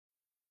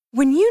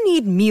When you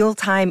need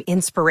mealtime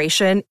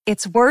inspiration,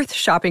 it's worth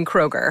shopping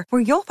Kroger,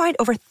 where you'll find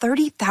over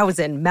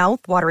 30,000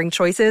 mouth-watering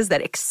choices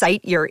that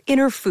excite your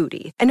inner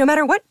foodie. And no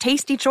matter what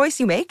tasty choice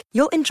you make,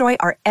 you'll enjoy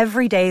our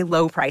everyday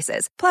low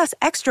prices, plus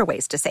extra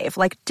ways to save,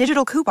 like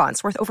digital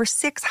coupons worth over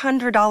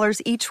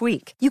 $600 each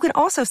week. You can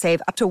also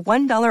save up to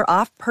 $1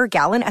 off per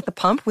gallon at the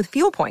pump with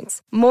fuel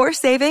points. More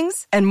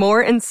savings and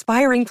more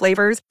inspiring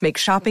flavors make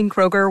shopping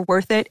Kroger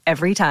worth it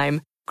every time.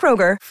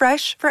 Kroger,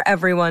 fresh for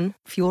everyone.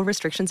 Fuel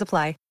restrictions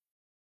apply.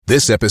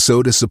 This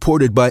episode is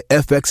supported by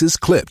FX's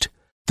Clipped,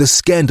 the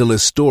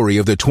scandalous story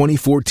of the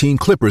 2014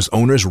 Clippers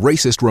owner's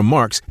racist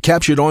remarks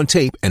captured on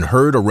tape and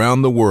heard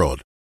around the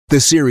world. The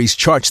series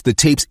charts the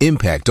tape's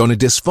impact on a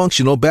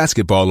dysfunctional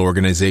basketball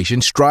organization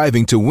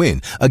striving to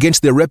win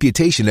against their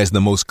reputation as the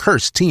most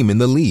cursed team in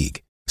the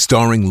league.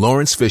 Starring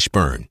Lawrence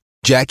Fishburne,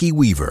 Jackie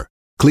Weaver,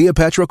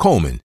 Cleopatra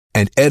Coleman,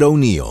 and Ed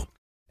O'Neill.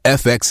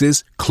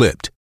 FX's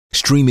Clipped,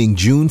 streaming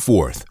June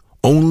 4th,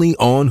 only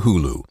on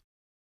Hulu.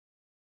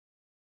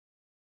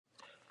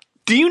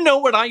 Do you know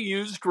what I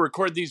use to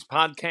record these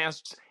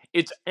podcasts?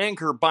 It's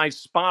Anchor by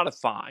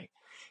Spotify.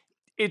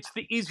 It's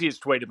the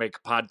easiest way to make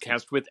a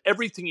podcast with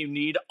everything you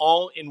need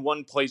all in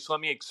one place. Let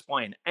me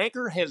explain.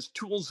 Anchor has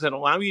tools that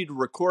allow you to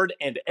record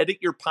and edit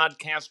your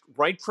podcast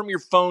right from your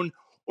phone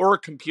or a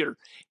computer.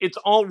 It's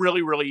all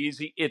really, really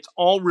easy. It's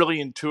all really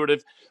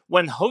intuitive.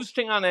 When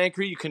hosting on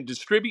Anchor, you can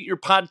distribute your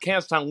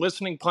podcast on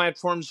listening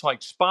platforms like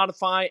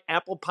Spotify,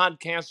 Apple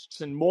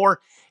Podcasts, and more.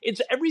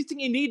 It's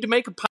everything you need to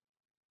make a podcast.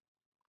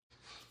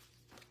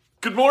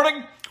 Good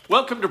morning.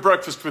 Welcome to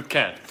Breakfast with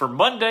Ken for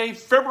Monday,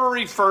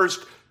 February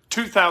 1st,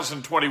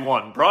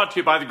 2021. Brought to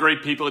you by the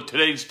great people at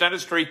Today's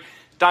Dentistry.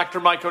 Dr.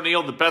 Mike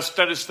O'Neill, the best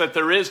dentist that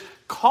there is.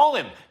 Call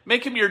him.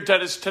 Make him your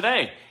dentist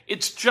today.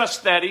 It's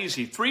just that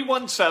easy.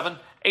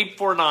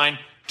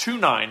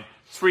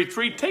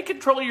 317-849-2933. Take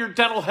control of your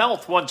dental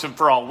health once and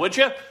for all, would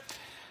you?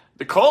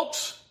 The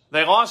Colts,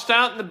 they lost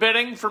out in the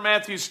bidding for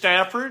Matthew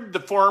Stafford, the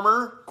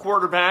former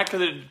quarterback of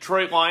the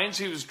Detroit Lions.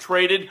 He was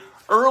traded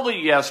early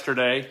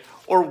yesterday,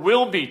 or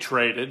will be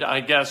traded,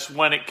 I guess,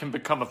 when it can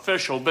become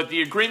official. But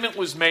the agreement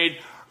was made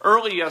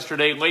early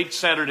yesterday, late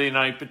Saturday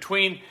night,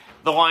 between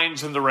the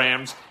Lions and the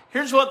Rams.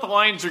 Here's what the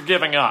Lions are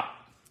giving up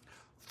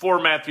for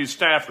Matthew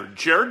Stafford.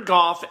 Jared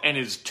Goff and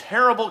his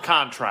terrible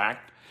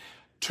contract,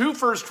 2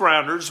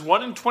 first-rounders,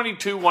 1 in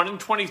 22, 1 in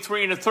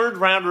 23, and a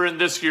third-rounder in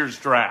this year's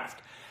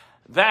draft.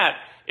 That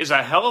is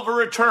a hell of a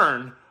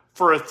return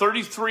for a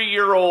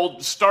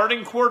 33-year-old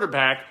starting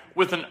quarterback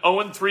with an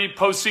 0-3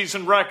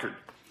 postseason record.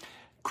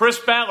 Chris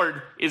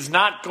Ballard is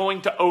not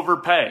going to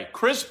overpay.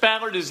 Chris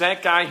Ballard is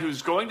that guy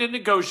who's going to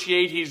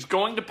negotiate. He's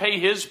going to pay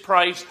his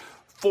price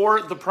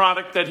for the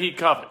product that he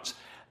covets.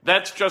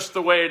 That's just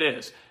the way it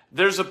is.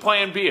 There's a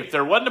plan B. If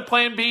there wasn't a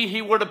plan B,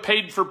 he would have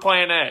paid for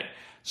plan A.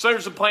 So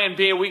there's a plan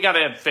B, and we got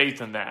to have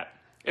faith in that.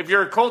 If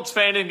you're a Colts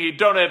fan and you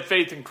don't have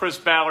faith in Chris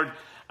Ballard,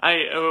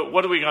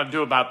 what are we going to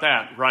do about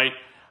that, right?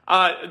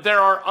 There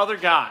are other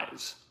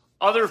guys,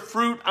 other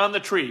fruit on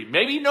the tree.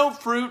 Maybe no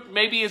fruit,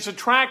 maybe as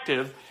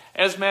attractive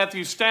as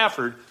Matthew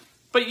Stafford,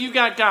 but you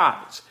got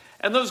guys.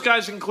 And those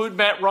guys include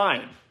Matt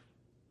Ryan.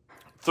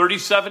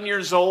 37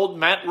 years old,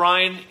 Matt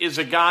Ryan is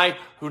a guy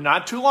who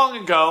not too long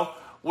ago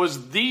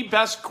was the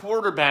best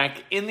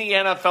quarterback in the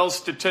NFL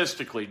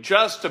statistically.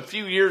 Just a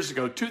few years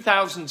ago,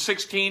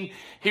 2016,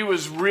 he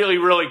was really,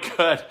 really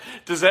good.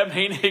 Does that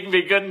mean he can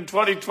be good in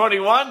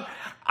 2021?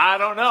 I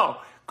don't know.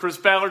 Chris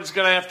Ballard's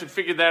going to have to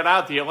figure that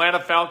out. The Atlanta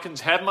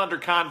Falcons have him under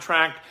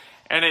contract,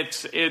 and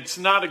it's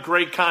not a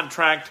great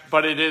contract,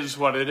 but it is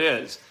what it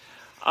is.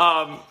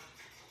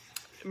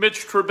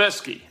 Mitch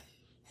Trubisky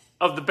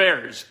of the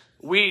Bears.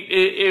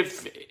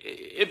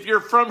 If you're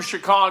from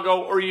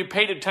Chicago or you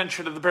paid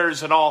attention to the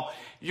Bears at all,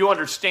 you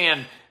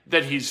understand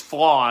that he's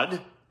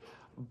flawed,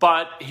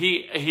 but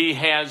he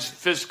has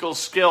physical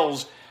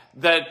skills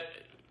that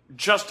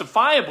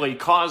justifiably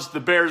caused the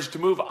Bears to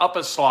move up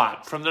a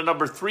slot from the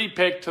number 3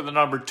 pick to the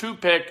number 2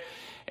 pick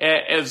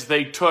as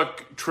they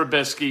took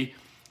Trubisky.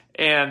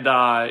 And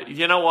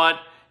you know what?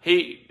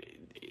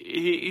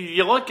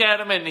 You look at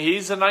him and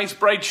he's a nice,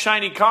 bright,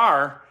 shiny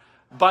car,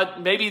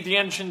 but maybe the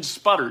engine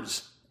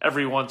sputters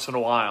every once in a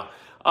while.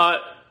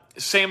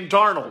 Sam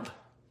Darnold,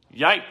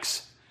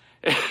 yikes.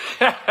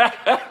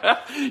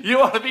 You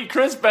want to be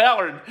Chris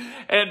Ballard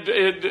and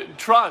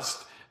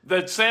trust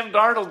that Sam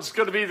Darnold's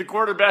going to be the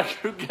quarterback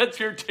who gets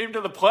your team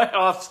to the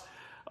playoffs.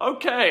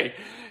 Okay.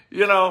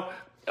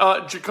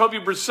 Jacoby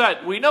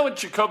Brissett. We know what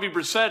Jacoby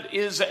Brissett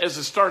is as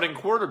a starting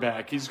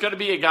quarterback. He's going to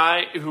be a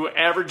guy who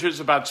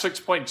averages about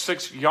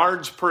 6.6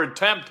 yards per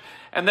attempt,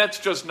 and that's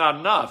just not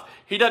enough.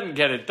 He doesn't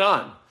get it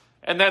done,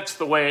 and that's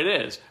the way it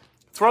is.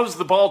 Throws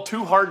the ball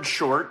too hard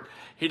short.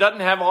 He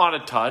doesn't have a lot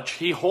of touch.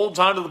 He holds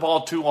onto the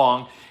ball too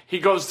long. He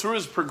goes through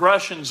his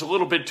progressions a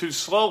little bit too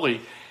slowly.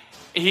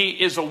 He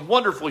is a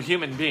wonderful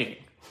human being,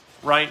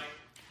 right?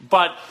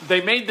 But they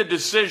made the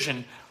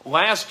decision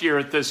last year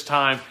at this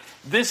time,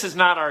 this is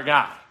not our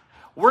guy.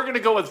 We're going to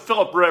go with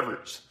Phillip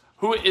Rivers,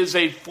 who is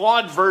a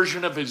flawed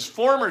version of his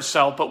former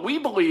self, but we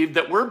believe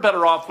that we're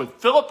better off with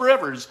Phillip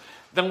Rivers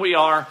than we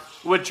are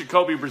with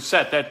Jacoby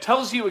Brissett. That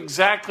tells you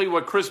exactly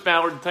what Chris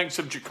Ballard thinks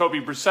of Jacoby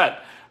Brissett.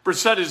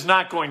 Brissett is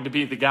not going to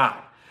be the guy.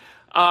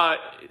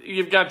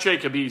 You've got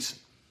Jacob Eason.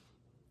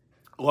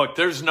 Look,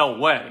 there's no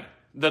way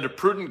that a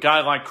prudent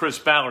guy like Chris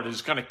Ballard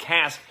is going to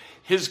cast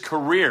his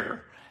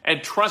career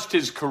and trust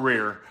his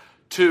career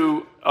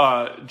to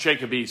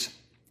Jacob Eason.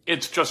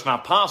 It's just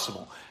not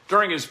possible.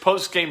 During his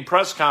post-game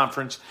press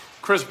conference,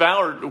 Chris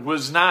Ballard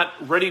was not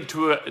ready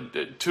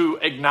to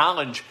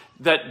acknowledge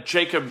that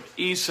Jacob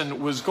Eason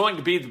was going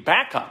to be the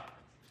backup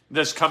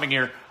this coming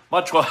year,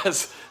 much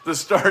less the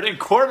starting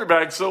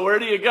quarterback. So where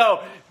do you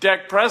go?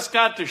 Dak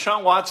Prescott,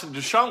 Deshaun Watson.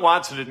 Deshaun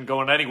Watson isn't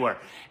going anywhere.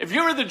 If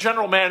you were the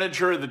general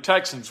manager of the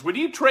Texans, would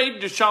you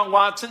trade Deshaun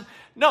Watson?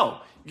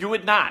 No, you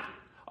would not.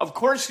 Of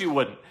course you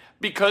wouldn't,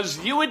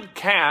 because you would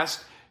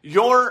cast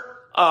your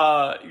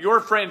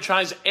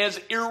franchise as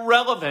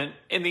irrelevant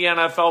in the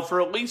NFL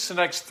for at least the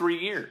next 3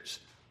 years.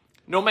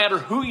 No matter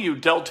who you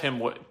dealt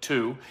him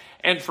to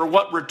and for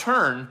what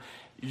return,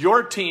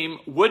 your team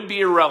would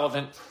be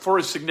irrelevant for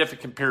a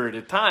significant period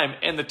of time,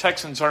 and the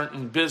Texans aren't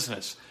in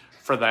business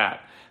for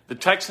that. The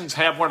Texans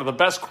have one of the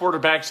best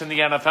quarterbacks in the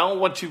NFL.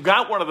 Once you've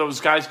got one of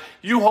those guys,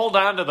 you hold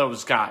on to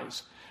those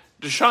guys.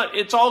 Deshaun,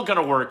 it's all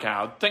going to work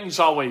out. Things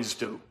always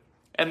do,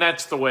 and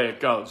that's the way it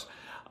goes.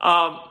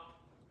 How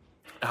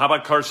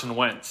about Carson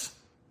Wentz?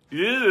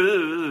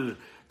 Yeah.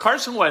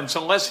 Carson Wentz,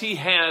 unless he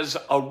has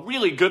a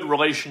really good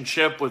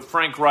relationship with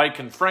Frank Reich,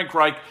 and Frank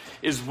Reich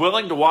is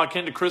willing to walk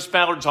into Chris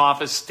Ballard's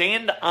office,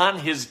 stand on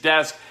his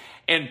desk,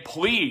 and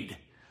plead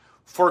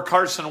for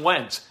Carson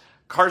Wentz,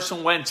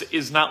 Carson Wentz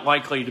is not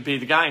likely to be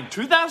the guy. In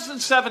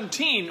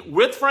 2017,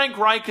 with Frank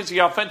Reich as the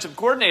offensive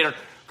coordinator,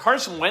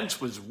 Carson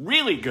Wentz was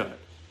really good.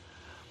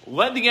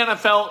 Led the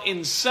NFL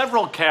in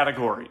several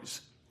categories.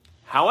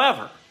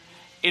 However,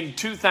 in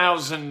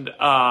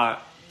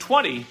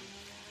 2020,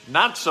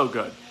 not so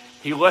good.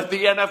 He led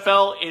the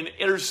NFL in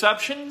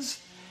interceptions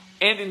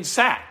and in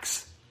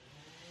sacks.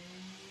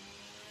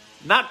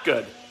 Not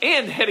good.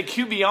 And had a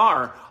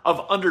QBR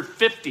of under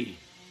 50.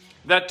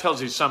 That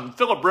tells you something.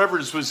 Phillip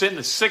Rivers was in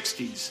the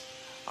 60s.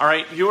 All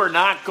right, you are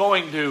not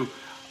going to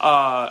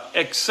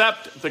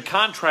accept the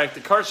contract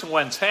that Carson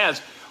Wentz has,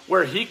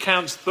 where he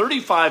counts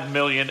 $35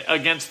 million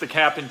against the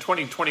cap in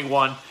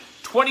 2021,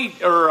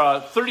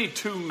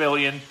 $32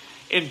 million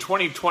in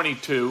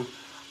 2022.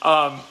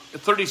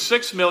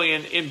 $36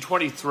 million in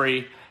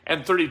 23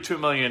 and $32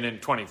 million in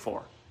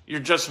 24. You're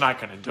just not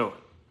going to do it.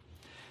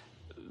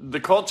 The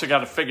Colts have got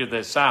to figure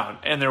this out,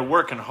 and they're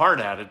working hard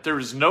at it. There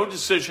is no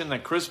decision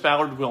that Chris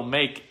Ballard will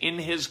make in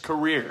his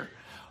career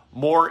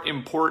more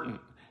important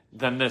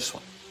than this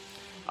one.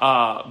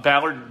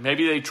 Ballard,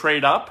 maybe they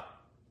trade up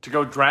to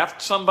go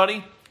draft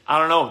somebody. I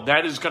don't know.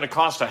 That is going to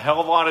cost a hell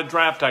of a lot of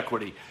draft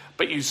equity.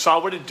 But you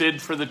saw what it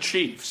did for the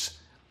Chiefs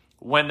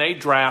when they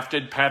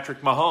drafted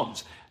Patrick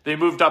Mahomes. They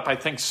moved up, I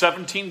think,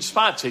 17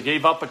 spots. They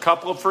gave up a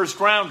couple of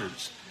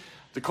first-rounders.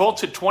 The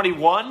Colts at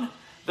 21,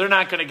 they're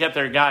not going to get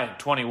their guy at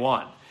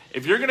 21.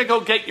 If you're going to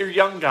go get your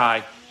young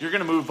guy, you're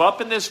going to move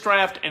up in this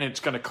draft, and it's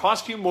going to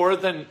cost you more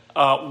than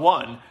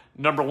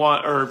number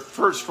one or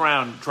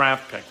first-round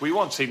draft pick. We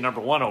won't say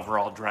number one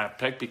overall draft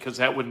pick because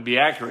that wouldn't be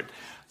accurate.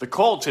 The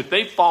Colts, if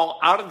they fall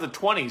out of the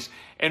 20s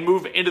and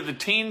move into the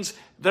teens,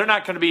 they're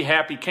not going to be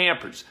happy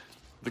campers.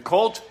 The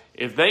Colts,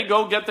 if they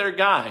go get their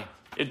guy,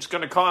 it's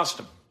going to cost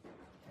them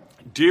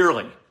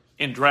dearly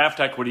in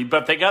draft equity,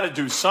 but they got to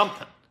do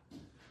something.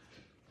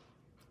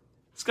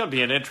 It's going to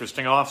be an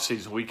interesting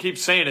offseason. We keep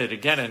saying it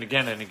again and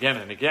again and again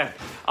and again.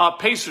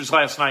 Pacers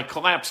last night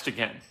collapsed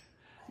again.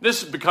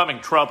 This is becoming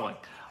troubling.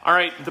 All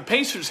right, the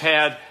Pacers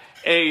had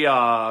a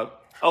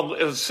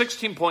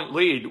 16-point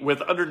lead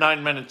with under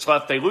 9 minutes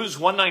left. They lose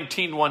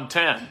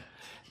 119-110.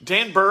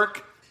 Dan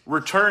Burke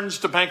returns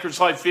to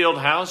Bankers Life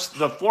Fieldhouse.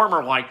 The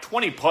former,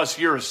 20-plus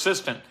year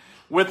assistant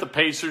with the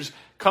Pacers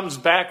comes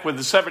back with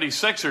the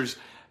 76ers.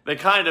 They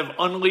kind of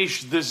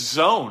unleashed this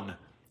zone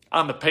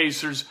on the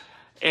Pacers,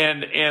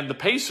 and the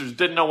Pacers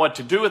didn't know what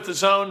to do with the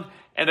zone,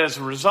 and as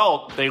a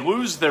result, they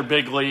lose their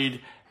big lead.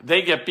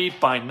 They get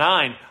beat by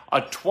 9.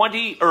 A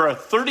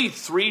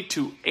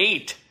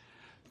 33-8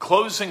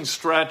 closing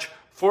stretch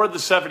for the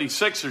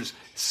 76ers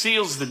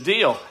seals the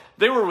deal.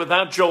 They were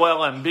without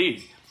Joel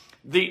Embiid.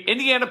 The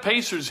Indiana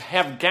Pacers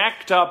have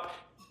gacked up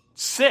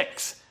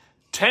 6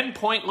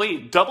 10-point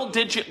lead,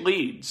 double-digit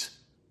leads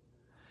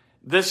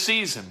this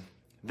season.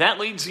 That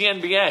leads the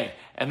NBA,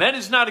 and that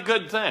is not a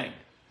good thing.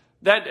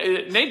 That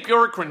Nate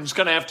Bjorkgren is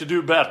going to have to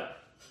do better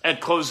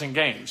at closing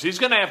games. He's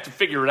going to have to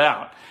figure it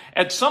out.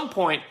 At some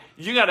point,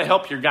 you got to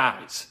help your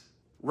guys,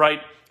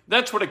 right?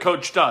 That's what a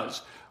coach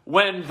does.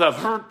 When the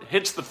hurt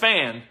hits the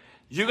fan,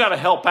 you got to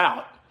help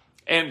out.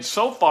 And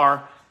so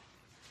far,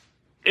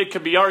 it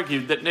could be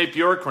argued that Nate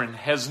Bjorkgren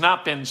has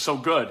not been so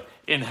good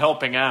in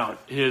helping out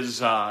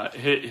his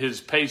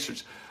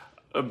Pacers.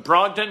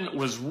 Brogdon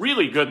was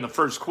really good in the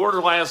first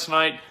quarter last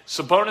night.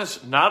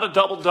 Sabonis, not a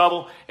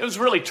double-double. It was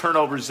really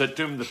turnovers that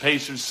doomed the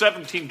Pacers.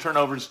 17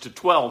 turnovers to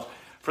 12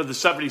 for the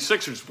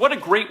 76ers. What a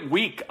great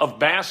week of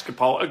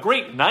basketball. A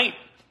great night.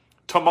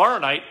 Tomorrow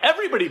night,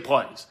 everybody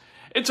plays.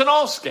 It's an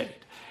all skate.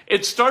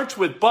 It starts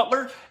with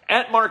Butler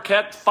at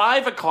Marquette,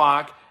 5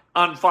 o'clock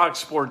on Fox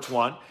Sports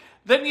 1.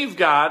 Then you've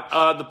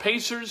got the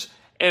Pacers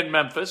and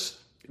Memphis.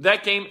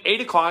 That game,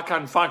 8 o'clock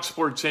on Fox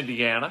Sports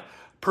Indiana.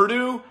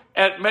 Purdue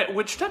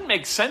which doesn't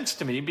make sense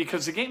to me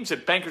because the game's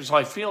at Bankers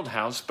Life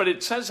Fieldhouse, but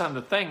it says on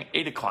the thing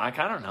 8 o'clock.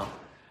 I don't know.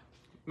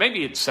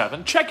 Maybe it's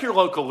 7. Check your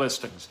local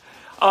listings.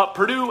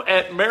 Purdue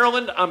at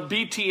Maryland on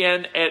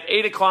BTN at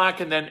 8 o'clock,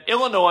 and then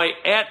Illinois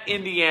at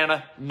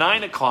Indiana,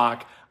 9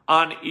 o'clock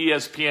on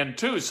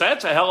ESPN2. So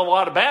that's a hell of a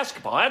lot of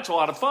basketball. That's a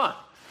lot of fun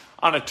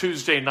on a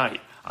Tuesday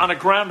night, on a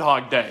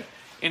Groundhog Day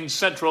in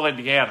central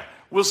Indiana.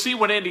 We'll see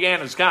what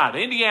Indiana's got.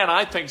 Indiana,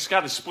 I think, has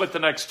got to split the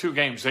next 2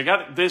 games. They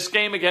got this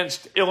game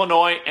against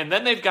Illinois, and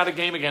then they've got a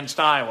game against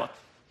Iowa.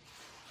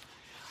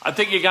 I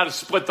think you got to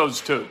split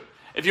those 2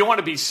 if you want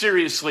to be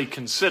seriously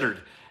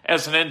considered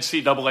as an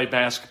NCAA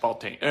basketball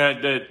team,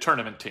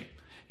 tournament team.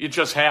 You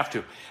just have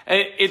to.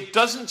 It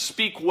doesn't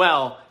speak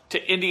well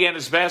to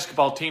Indiana's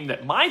basketball team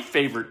that my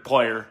favorite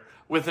player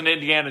with an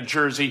Indiana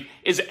jersey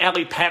is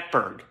Allie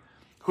Patberg,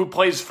 who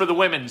plays for the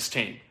women's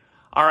team.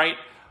 All right?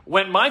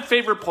 When my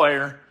favorite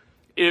player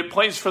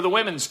plays for the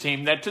women's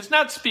team, that does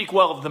not speak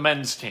well of the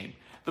men's team.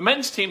 The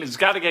men's team has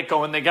got to get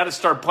going. They got to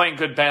start playing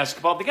good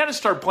basketball. They got to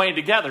start playing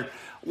together.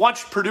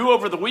 Watch Purdue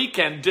over the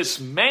weekend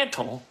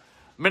dismantle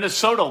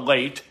Minnesota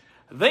late.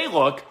 They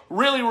look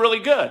really, really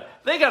good.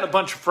 They got a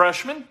bunch of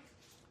freshmen,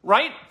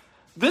 right?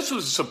 This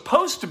was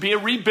supposed to be a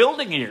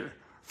rebuilding year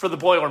for the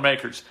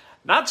Boilermakers.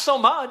 Not so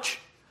much.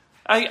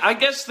 I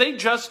guess they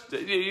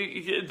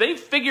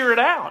figure it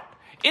out.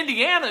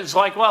 Indiana is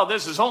like, well,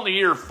 this is only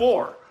year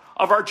 4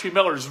 of Archie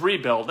Miller's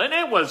rebuild. And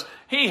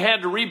he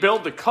had to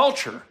rebuild the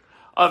culture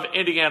of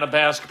Indiana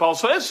basketball.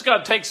 So this is going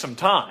to take some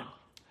time.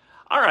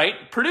 All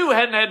right, Purdue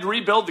hadn't had to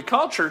rebuild the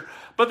culture,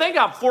 but they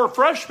got 4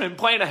 freshmen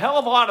playing a hell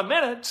of a lot of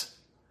minutes,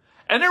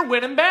 and they're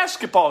winning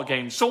basketball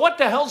games. So what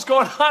the hell's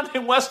going on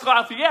in West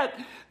Lafayette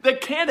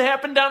that can't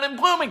happen down in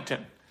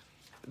Bloomington?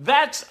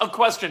 That's a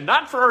question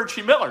not for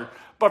Archie Miller,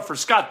 but for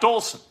Scott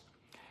Dolson.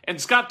 And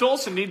Scott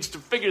Dolson needs to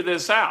figure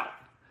this out.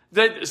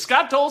 That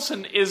Scott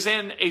Dolson is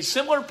in a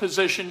similar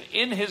position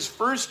in his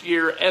first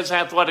year as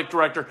athletic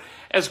director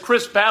as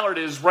Chris Ballard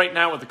is right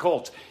now with the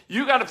Colts.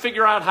 You got to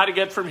figure out how to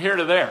get from here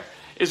to there.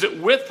 Is it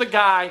with the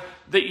guy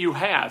that you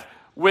have?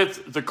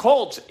 With the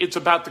Colts, it's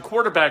about the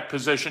quarterback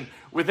position.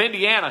 With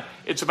Indiana,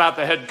 it's about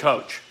the head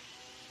coach.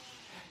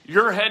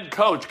 Your head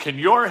coach, can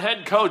your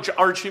head coach,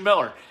 Archie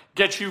Miller,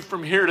 get you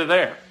from here to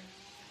there?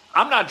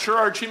 I'm not sure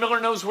Archie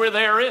Miller knows where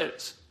there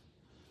is.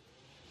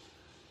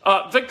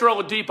 Victor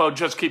Oladipo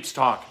just keeps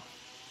talking.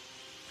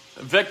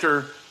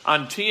 Victor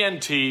on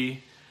TNT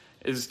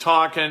is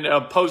talking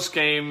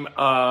post-game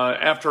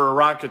after a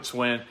Rockets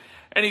win,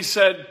 and he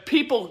said,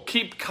 people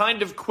keep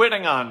kind of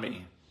quitting on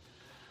me.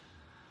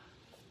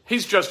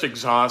 He's just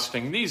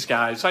exhausting. These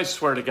guys, I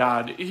swear to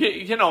God,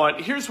 you know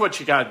what? Here's what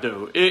you got to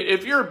do.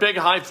 If you're a big,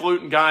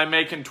 highfalutin guy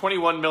making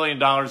 $21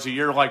 million a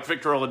year like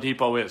Victor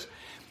Oladipo is,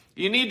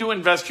 you need to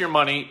invest your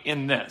money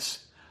in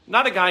this.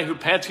 Not a guy who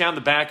pats you on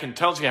the back and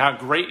tells you how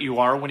great you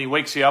are when he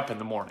wakes you up in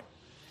the morning.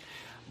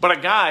 But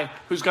a guy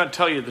who's going to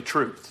tell you the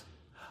truth.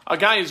 A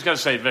guy who's going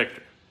to say,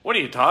 Victor, what are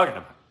you talking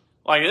about?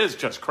 Like, it is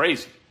just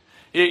crazy.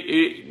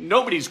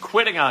 Nobody's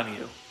quitting on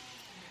you.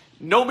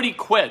 Nobody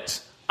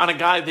quits on a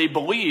guy they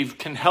believe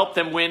can help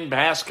them win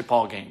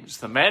basketball games.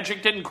 The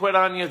Magic didn't quit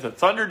on you. The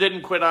Thunder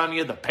didn't quit on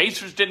you. The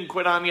Pacers didn't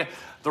quit on you.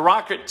 The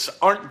Rockets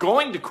aren't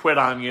going to quit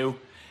on you.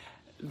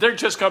 They're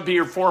just going to be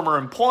your former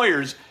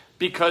employers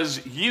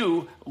because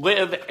you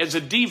live as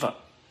a diva.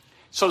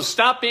 So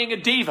stop being a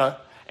diva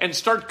and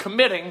start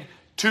committing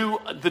to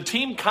the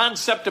team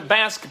concept of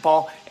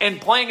basketball and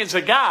playing as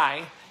a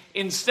guy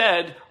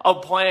instead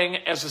of playing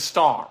as a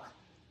star.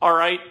 All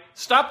right?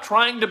 Stop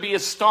trying to be a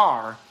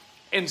star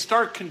and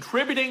start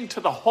contributing to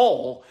the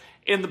whole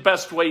in the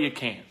best way you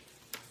can.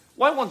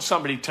 Why won't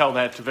somebody tell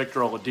that to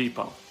Victor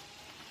Oladipo?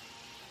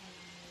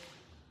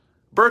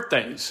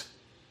 Birthdays.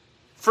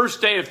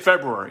 First day of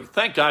February.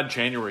 Thank God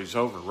January's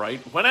over, right?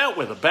 Went out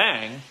with a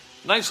bang.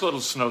 Nice little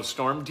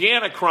snowstorm.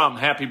 Deanna Crum,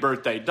 happy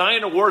birthday.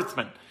 Diana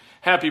Worthman,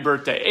 happy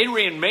birthday.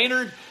 Adrian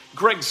Maynard,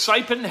 Greg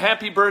Sipin,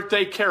 happy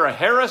birthday. Kara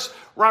Harris,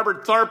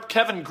 Robert Tharp,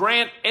 Kevin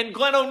Grant, and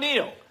Glenn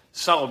O'Neill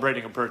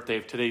celebrating a birthday.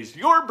 If today's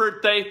your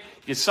birthday,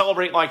 you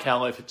celebrate like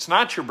hell. If it's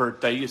not your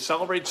birthday, you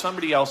celebrate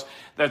somebody else.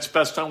 That's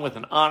best done with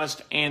an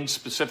honest and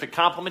specific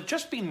compliment.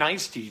 Just be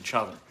nice to each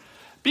other.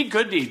 Be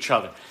good to each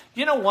other.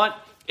 You know what?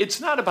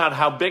 It's not about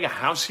how big a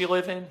house you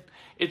live in.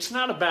 It's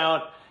not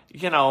about,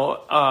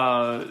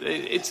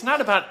 it's not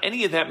about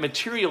any of that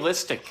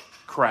materialistic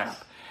crap.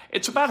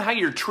 It's about how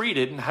you're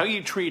treated and how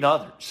you treat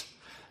others.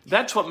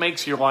 That's what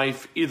makes your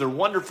life either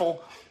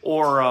wonderful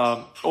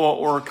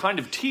or kind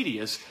of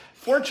tedious.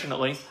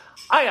 Fortunately,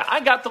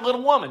 I got the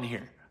little woman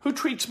here who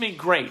treats me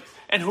great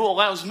and who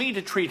allows me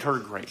to treat her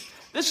great.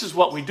 This is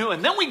what we do.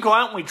 And then we go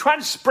out and we try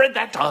to spread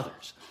that to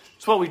others.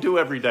 It's what we do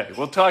every day.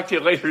 We'll talk to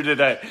you later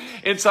today.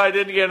 Inside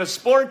Indiana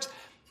Sports,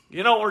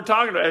 you know what we're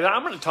talking about.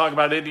 I'm going to talk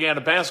about Indiana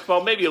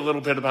basketball, maybe a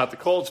little bit about the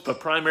Colts, but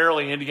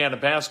primarily Indiana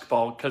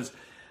basketball because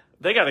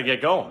they got to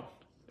get going.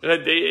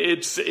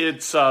 It's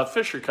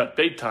Fisher Cut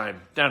bait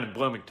time down in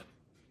Bloomington.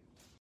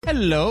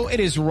 Hello,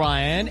 it is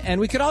Ryan, and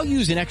we could all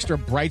use an extra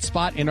bright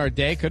spot in our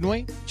day, couldn't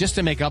we? Just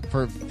to make up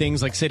for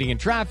things like sitting in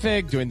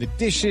traffic, doing the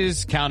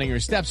dishes, counting your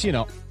steps, you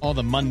know, all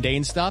the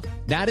mundane stuff.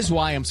 That is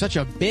why I'm such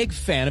a big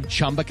fan of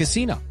Chumba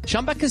Casino.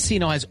 Chumba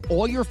Casino has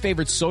all your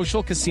favorite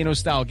social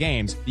casino-style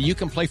games that you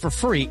can play for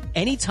free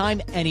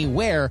anytime,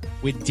 anywhere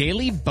with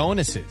daily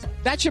bonuses.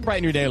 That should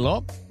brighten your day a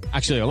little.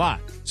 Actually, a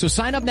lot. So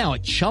sign up now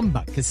at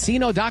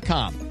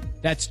ChumbaCasino.com.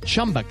 That's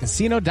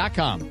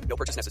ChumbaCasino.com. No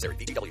purchase necessary.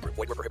 VGW Group.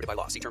 Void where prohibited by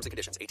law. See terms and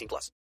conditions.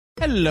 18+.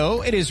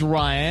 Hello, it is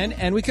Ryan,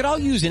 and we could all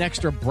use an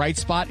extra bright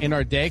spot in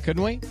our day,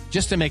 couldn't we?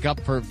 Just to make up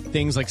for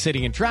things like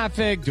sitting in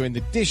traffic, doing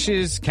the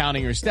dishes,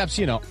 counting your steps,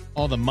 you know,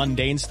 all the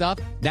mundane stuff.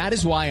 That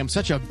is why I'm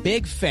such a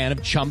big fan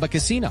of Chumba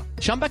Casino.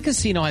 Chumba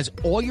Casino has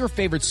all your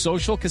favorite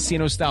social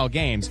casino-style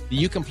games that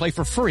you can play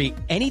for free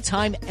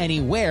anytime,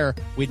 anywhere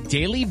with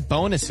daily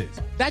bonuses.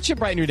 That should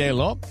brighten your day a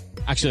little.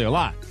 Actually, a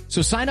lot.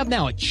 So sign up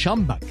now at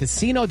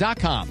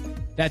ChumbaCasino.com.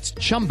 That's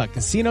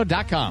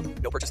ChumbaCasino.com.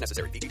 No purchase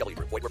necessary. VGW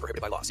Group. Void where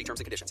prohibited by law. See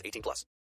terms and conditions. 18+.